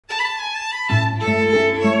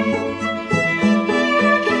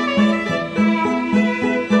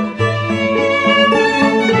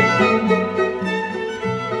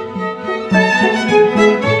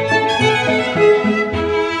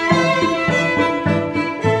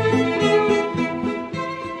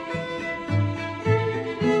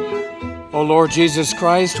O Lord Jesus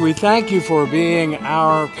Christ, we thank you for being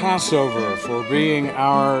our Passover, for being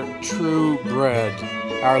our true bread,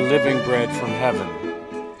 our living bread from heaven.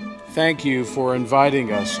 Thank you for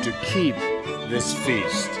inviting us to keep this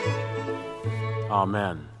feast.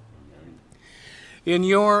 Amen. In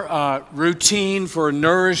your routine for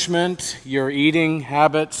nourishment, your eating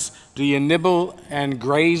habits, do you nibble and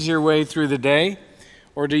graze your way through the day,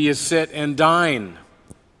 or do you sit and dine?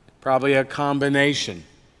 Probably a combination.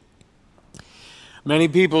 Many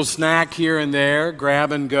people snack here and there,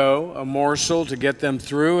 grab and go, a morsel to get them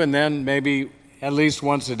through, and then maybe at least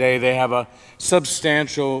once a day they have a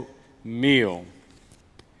substantial meal.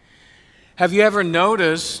 Have you ever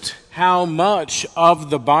noticed how much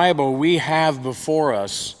of the Bible we have before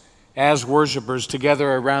us as worshipers together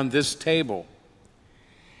around this table?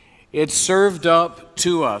 It's served up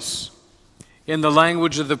to us in the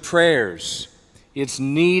language of the prayers. It's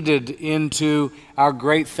kneaded into our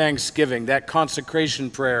great thanksgiving, that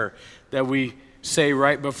consecration prayer that we say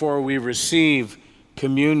right before we receive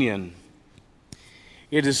communion.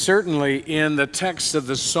 It is certainly in the text of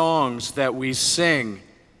the songs that we sing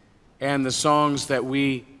and the songs that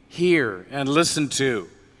we hear and listen to.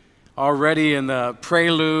 Already in the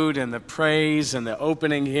prelude and the praise and the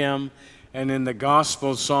opening hymn and in the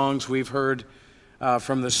gospel songs we've heard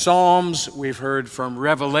from the Psalms, we've heard from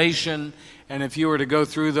Revelation, and if you were to go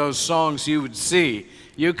through those songs, you would see,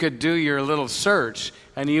 you could do your little search,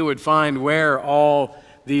 and you would find where all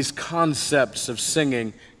these concepts of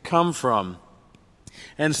singing come from.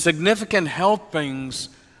 And significant helpings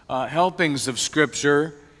of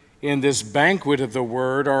Scripture in this banquet of the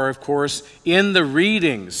Word are, of course, in the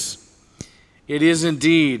readings. It is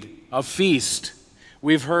indeed a feast.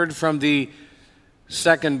 We've heard from the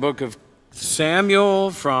second book of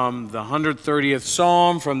Samuel, from the 130th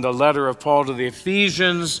Psalm, from the letter of Paul to the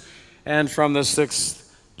Ephesians, and from the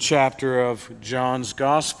 6th chapter of John's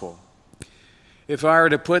Gospel. If I were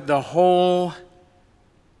to put the whole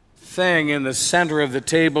thing in the center of the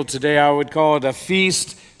table today, I would call it a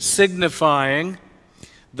feast signifying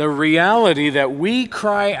the reality that we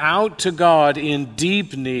cry out to God in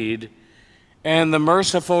deep need, and the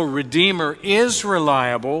merciful Redeemer is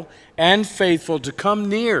reliable and faithful to come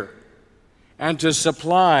near and to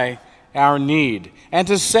supply our need, and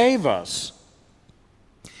to save us.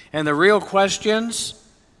 And the real questions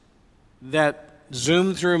that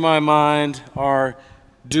zoom through my mind are,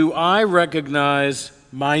 do I recognize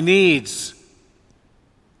my needs?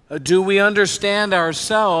 Do we understand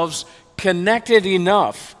ourselves connected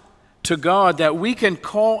enough to God that we can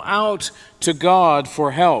call out to God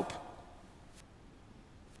for help?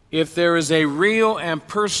 If there is a real and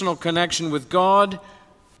personal connection with God,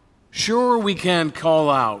 sure, we can call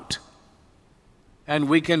out, and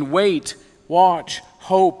we can wait, watch,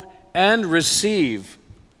 hope, and receive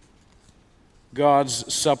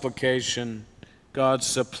God's supplication, God's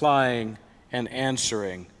supplying and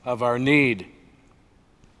answering of our need.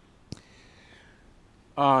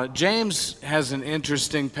 James has an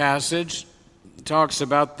interesting passage. It talks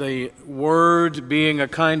about the Word being a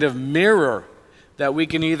kind of mirror that we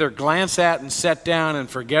can either glance at and set down and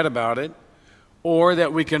forget about it, or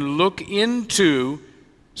that we can look into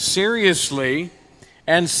seriously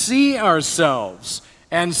and see ourselves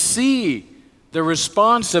and see the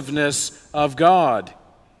responsiveness of God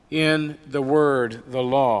in the Word, the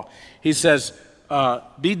law. He says,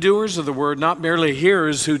 be doers of the Word, not merely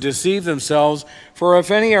hearers who deceive themselves. For if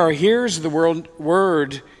any are hearers of the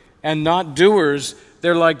Word and not doers,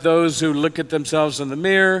 they're like those who look at themselves in the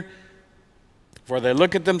mirror. For they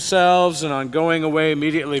look at themselves and on going away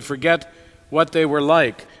immediately forget what they were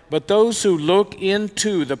like. But those who look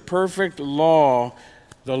into the perfect law,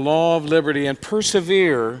 the law of liberty, and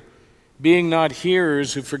persevere, being not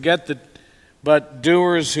hearers who forget but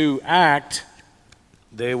doers who act,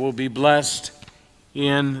 they will be blessed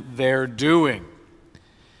in their doing.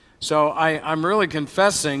 So I'm really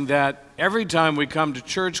confessing that every time we come to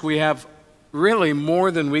church, we have really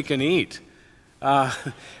more than we can eat.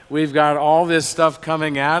 We've got all this stuff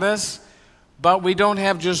coming at us, but we don't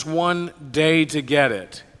have just one day to get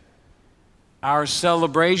it. Our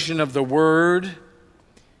celebration of the Word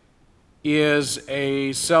is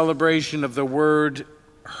a celebration of the Word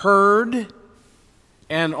heard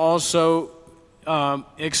and also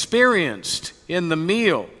experienced in the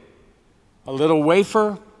meal. A little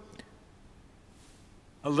wafer,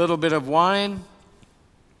 a little bit of wine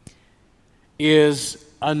is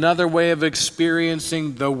another way of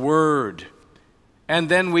experiencing the Word. And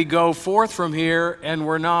then we go forth from here, and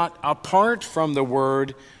we're not apart from the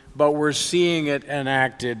Word, but we're seeing it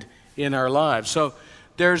enacted in our lives. So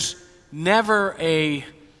there's never a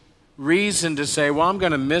reason to say, well, I'm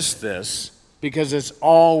going to miss this, because it's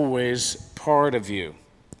always part of you.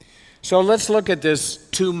 So let's look at this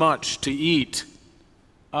too much to eat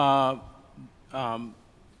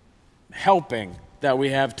helping that we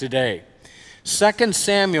have today. 2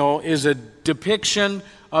 Samuel is a depiction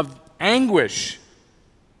of anguish,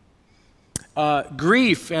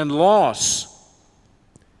 grief, and loss.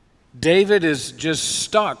 David is just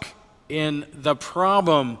stuck in the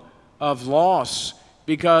problem of loss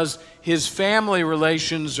because his family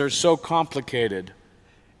relations are so complicated,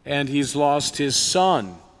 and he's lost his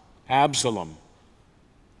son, Absalom.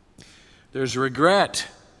 There's regret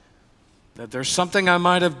that there's something I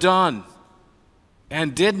might have done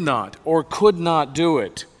and did not or could not do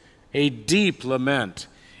it. A deep lament.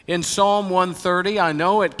 In Psalm 130, I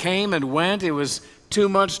know it came and went. It was too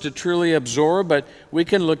much to truly absorb, but we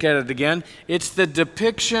can look at it again. It's the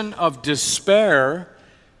depiction of despair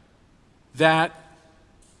that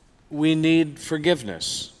we need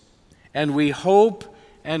forgiveness. And we hope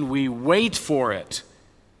and we wait for it.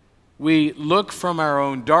 We look from our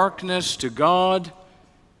own darkness to God,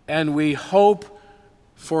 and we hope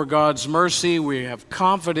for God's mercy. We have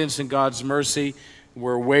confidence in God's mercy.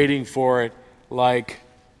 We're waiting for it like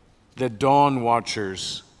the dawn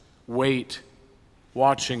watchers wait,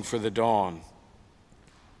 watching for the dawn.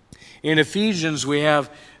 In Ephesians, we have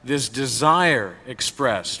this desire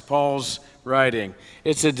expressed. Paul's writing.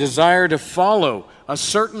 It's a desire to follow a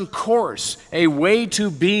certain course, a way to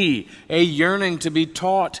be, a yearning to be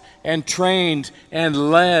taught and trained and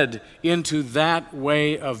led into that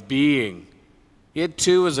way of being. It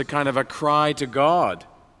too is a kind of a cry to God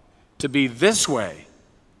to be this way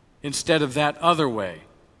instead of that other way.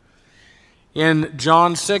 In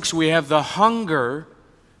John 6, we have the hunger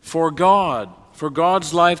for God, for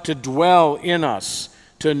God's life to dwell in us,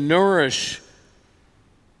 to nourish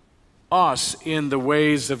us in the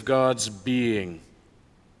ways of God's being.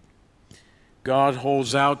 God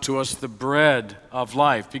holds out to us the bread of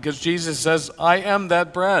life because Jesus says, I am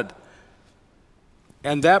that bread.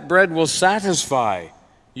 And that bread will satisfy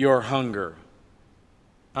your hunger.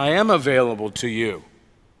 I am available to you,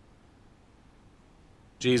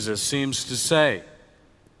 Jesus seems to say.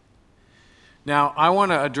 Now, I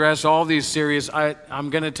want to address all these series. I'm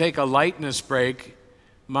going to take a lightness break.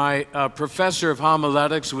 My professor of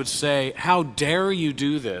homiletics would say, how dare you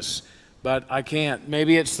do this? But I can't.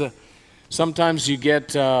 Maybe it's sometimes you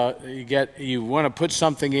want to put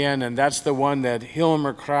something in, and that's the one that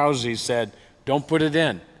Hilmer Krause said, don't put it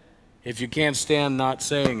in if you can't stand not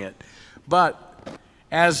saying it. But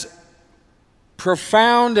as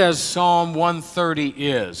profound as Psalm 130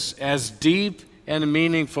 is, as deep and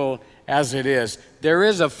meaningful as it is, there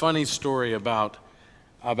is a funny story about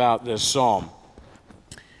this psalm.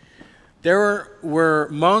 There were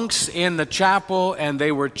monks in the chapel, and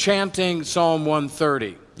they were chanting Psalm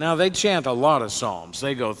 130. Now, they chant a lot of psalms.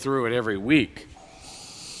 They go through it every week.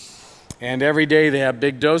 And every day they have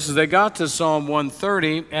big doses. They got to Psalm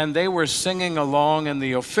 130, and they were singing along, and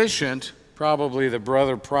the officiant, probably the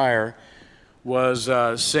brother prior, was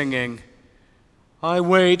singing, I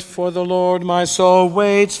wait for the Lord, my soul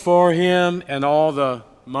waits for him. And all the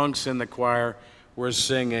monks in the choir were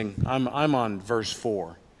singing. I'm on verse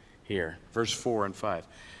 4 here, verse 4 and 5.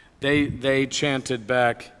 They chanted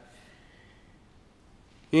back,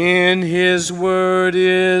 in his word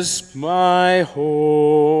is my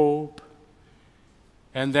hope.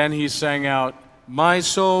 And then he sang out, my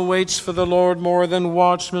soul waits for the Lord more than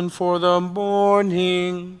watchmen for the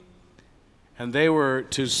morning. And they were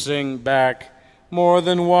to sing back, more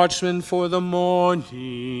than watchmen for the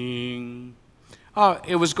morning.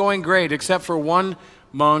 It was going great, except for one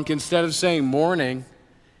monk, instead of saying morning,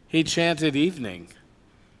 he chanted evening.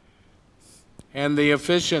 And the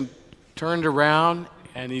officiant turned around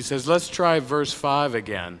and he says, let's try verse 5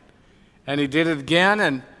 again. And he did it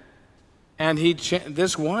again, and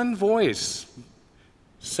this one voice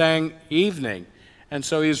sang evening. And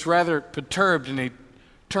so he was rather perturbed, and he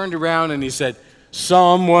turned around and he said,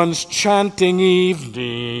 someone's chanting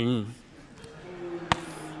evening.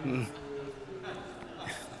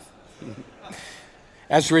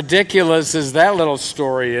 As ridiculous as that little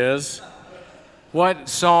story is, what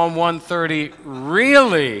Psalm 130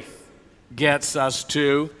 really gets us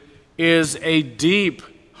to is a deep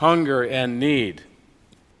hunger and need.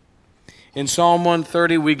 In Psalm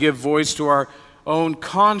 130, we give voice to our own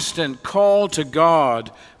constant call to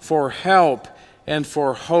God for help and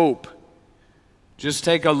for hope. Just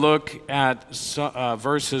take a look at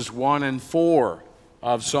verses 1 and 4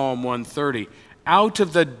 of Psalm 130. Out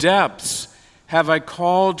of the depths have I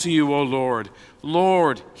called to you, O Lord.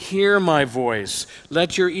 Lord, hear my voice.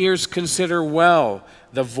 Let your ears consider well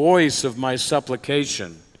the voice of my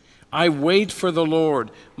supplication. I wait for the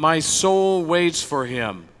Lord. My soul waits for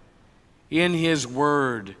him. In his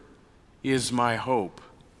word is my hope.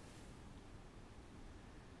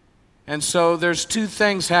 And so there's two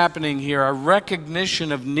things happening here, a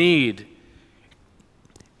recognition of need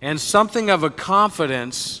and something of a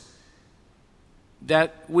confidence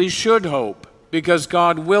that we should hope because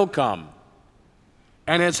God will come.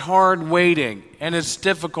 And it's hard waiting and it's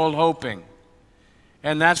difficult hoping.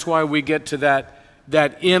 And that's why we get to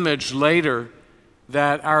that image later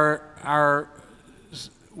that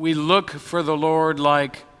we look for the Lord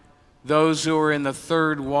like those who are in the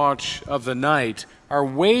third watch of the night are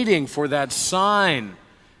waiting for that sign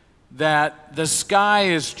that the sky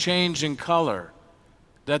is changing color,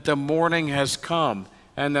 that the morning has come,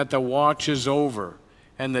 and that the watch is over,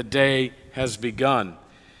 and the day has begun.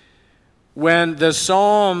 When the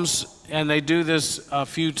Psalms, and they do this a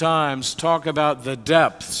few times, talk about the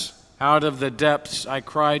depths, out of the depths I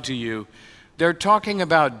cry to you, they're talking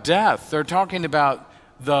about death. They're talking about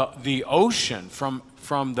the ocean,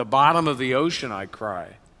 from the bottom of the ocean I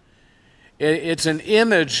cry. It's an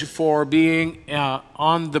image for being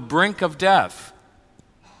on the brink of death.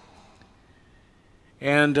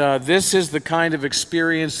 And this is the kind of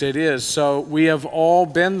experience it is. So we have all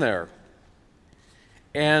been there.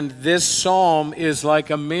 And this psalm is like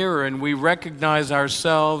a mirror, and we recognize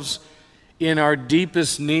ourselves in our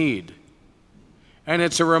deepest need. And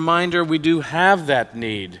it's a reminder we do have that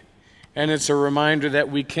need. And it's a reminder that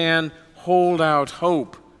we can hold out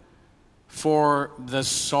hope for the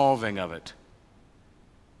solving of it.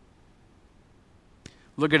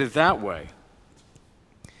 Look at it that way.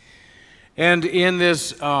 And in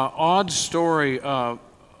this odd story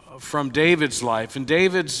from David's life, and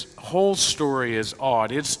David's whole story is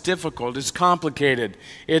odd. It's difficult. It's complicated.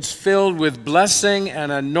 It's filled with blessing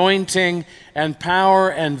and anointing and power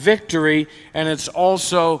and victory, and it's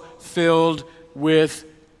also filled with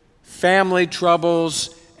family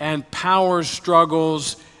troubles and power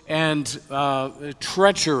struggles and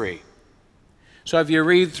treachery. So if you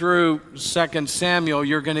read through 2 Samuel,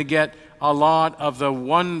 you're going to get a lot of the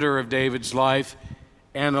wonder of David's life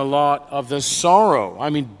and a lot of the sorrow,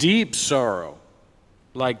 deep sorrow,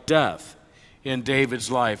 like death in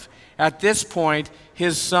David's life. At this point,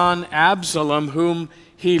 his son Absalom, whom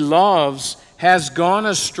he loves, has gone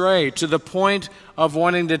astray to the point of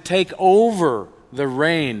wanting to take over the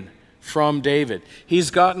reign from David.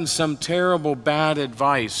 He's gotten some terrible bad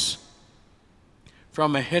advice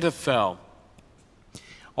from Ahithophel.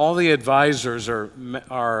 All the advisors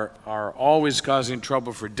are always causing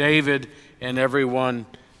trouble for David and everyone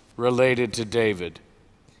related to David.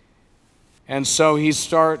 And so he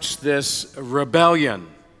starts this rebellion,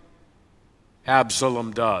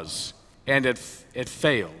 Absalom does, and it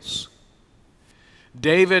fails.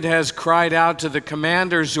 David has cried out to the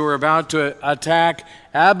commanders who are about to attack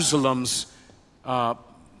Absalom's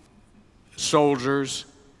soldiers,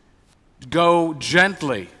 go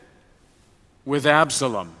gently with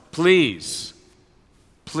Absalom. Please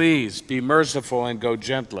be merciful and go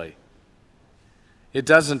gently. It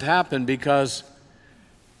doesn't happen because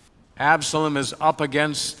Absalom is up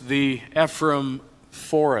against the Ephraim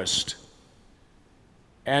forest,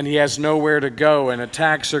 and he has nowhere to go, and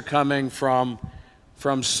attacks are coming from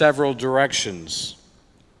several directions.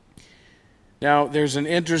 Now, there's an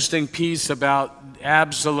interesting piece about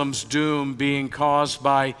Absalom's doom being caused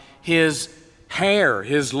by his hair,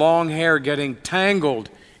 his long hair getting tangled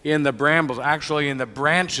in the brambles, actually in the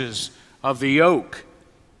branches of the oak.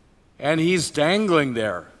 And he's dangling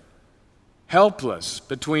there, helpless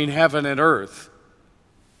between heaven and earth.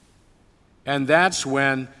 And that's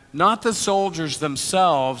when, not the soldiers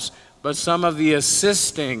themselves, but some of the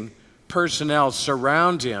assisting personnel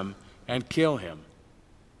surround him and kill him.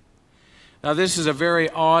 Now, this is a very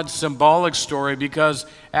odd symbolic story because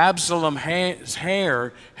Absalom's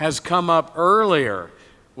hair has come up earlier,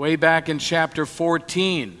 way back in chapter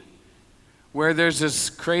 14, where there's this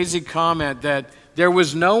crazy comment that there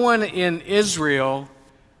was no one in Israel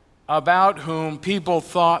about whom people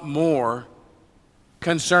thought more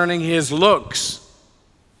concerning his looks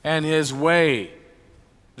and his way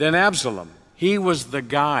than Absalom. He was the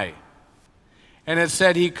guy. And it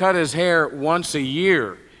said he cut his hair once a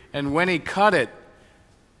year. And when he cut it,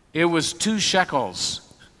 it was 2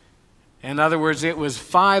 shekels. In other words, it was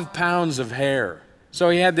 5 pounds of hair. So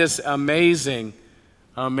he had this amazing,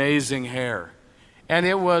 amazing hair. And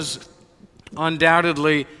it was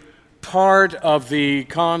undoubtedly part of the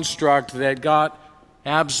construct that got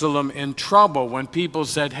Absalom in trouble when people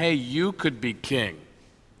said, hey, you could be king.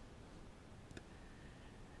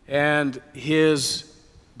 and his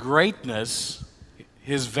greatness,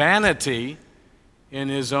 his vanity in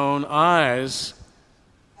his own eyes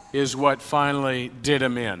is what finally did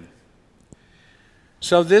him in.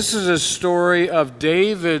 So this is a story of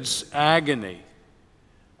David's agony,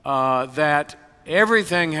 that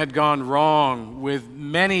everything had gone wrong with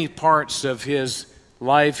many parts of his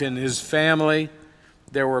life and his family.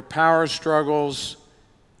 There were power struggles,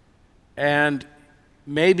 and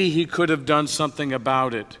maybe he could have done something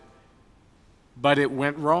about it, but it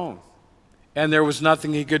went wrong, and there was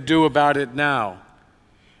nothing he could do about it now.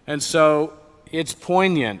 And so it's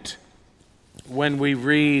poignant when we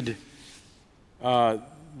read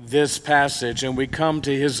this passage and we come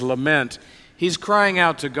to his lament. He's crying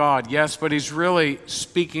out to God, yes, but he's really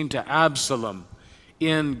speaking to Absalom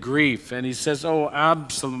in grief. And he says, "Oh,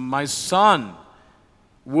 Absalom, my son,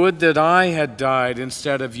 would that I had died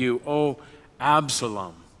instead of you. Oh,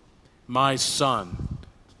 Absalom, my son,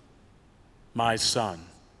 my son."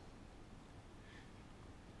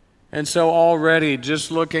 And so already,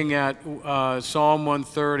 just looking at Psalm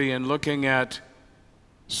 130 and looking at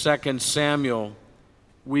 2 Samuel,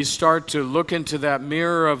 we start to look into that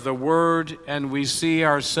mirror of the Word, and we see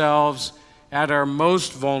ourselves at our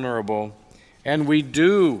most vulnerable, and we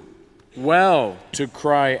do well to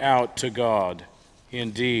cry out to God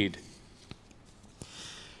indeed.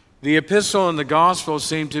 The epistle and the gospel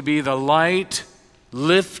seem to be the light,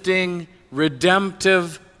 lifting,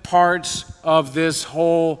 redemptive parts of this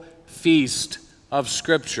whole feast of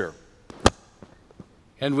Scripture.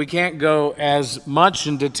 And we can't go as much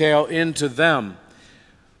in detail into them,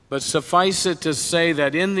 but suffice it to say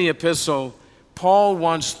that in the epistle, Paul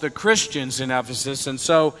wants the Christians in Ephesus, and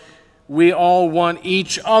so we all want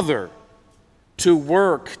each other to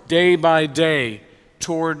work day by day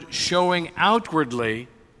toward showing outwardly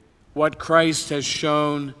what Christ has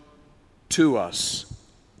shown to us.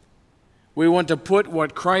 We want to put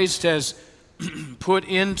what Christ has put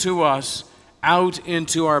into us out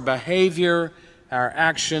into our behavior, our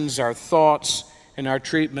actions, our thoughts, and our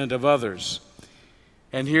treatment of others.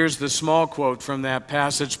 And here's the small quote from that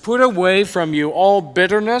passage: "Put away from you all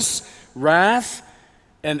bitterness, wrath,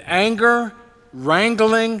 and anger,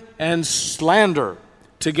 wrangling, and slander,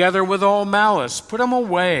 together with all malice." Put them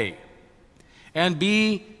away. And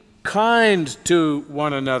be kind to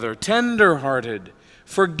one another, tender-hearted,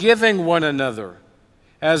 forgiving one another,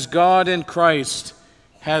 as God in Christ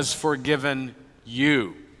has forgiven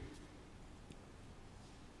you.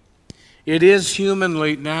 It is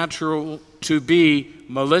humanly natural to be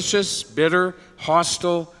malicious, bitter,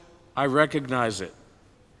 hostile. I recognize it.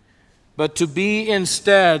 But to be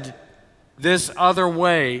instead this other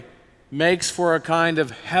way makes for a kind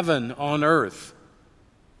of heaven on earth,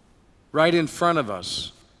 right in front of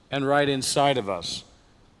us and right inside of us.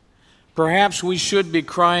 Perhaps we should be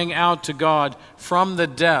crying out to God from the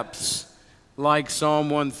depths, like Psalm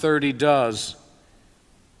 130 does,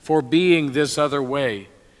 for being this other way.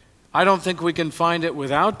 I don't think we can find it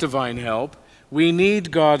without divine help. We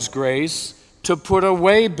need God's grace to put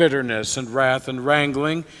away bitterness and wrath and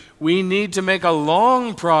wrangling. We need to make a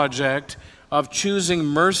long project of choosing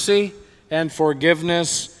mercy and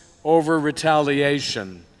forgiveness over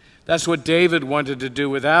retaliation. That's what David wanted to do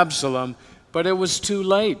with Absalom, but it was too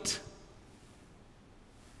late.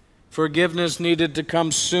 Forgiveness needed to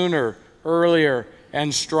come sooner, earlier,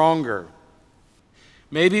 and stronger.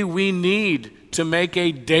 Maybe we need to make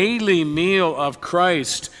a daily meal of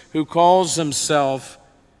Christ, who calls himself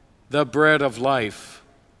the bread of life,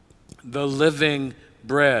 the living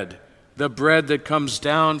bread, the bread that comes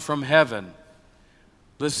down from heaven.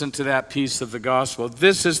 Listen to that piece of the gospel.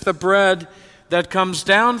 "This is the bread that comes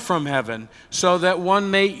down from heaven, so that one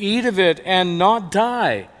may eat of it and not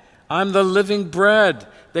die. I'm the living bread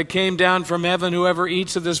that came down from heaven. Whoever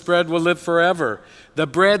eats of this bread will live forever. The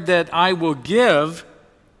bread that I will give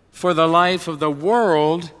for the life of the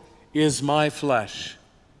world is my flesh."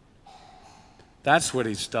 That's what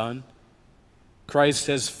he's done. Christ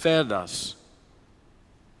has fed us.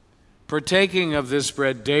 Partaking of this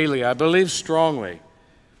bread daily, I believe strongly,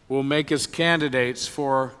 will make us candidates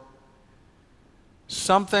for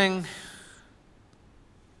something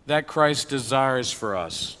that Christ desires for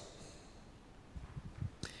us.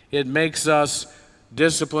 It makes us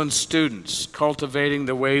disciplined students, cultivating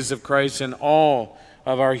the ways of Christ in all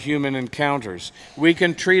of our human encounters. We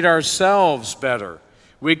can treat ourselves better.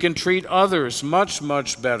 We can treat others much,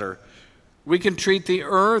 much better. We can treat the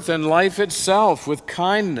earth and life itself with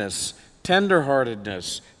kindness,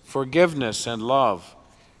 tenderheartedness, forgiveness, and love.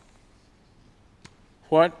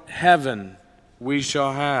 What heaven we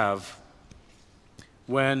shall have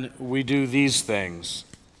when we do these things.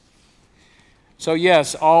 So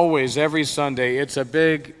yes, always, every Sunday, it's a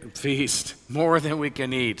big feast, more than we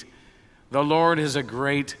can eat. The Lord is a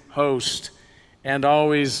great host and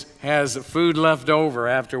always has food left over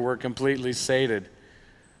after we're completely sated.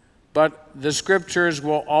 But the Scriptures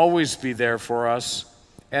will always be there for us,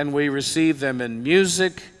 and we receive them in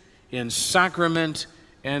music, in sacrament,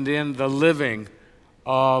 and in the living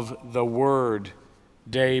of the Word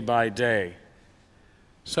day by day.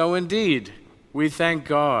 So indeed, we thank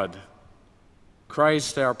God.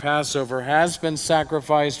 Christ, our Passover, has been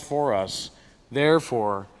sacrificed for us.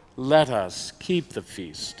 Therefore, let us keep the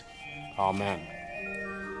feast. Amen.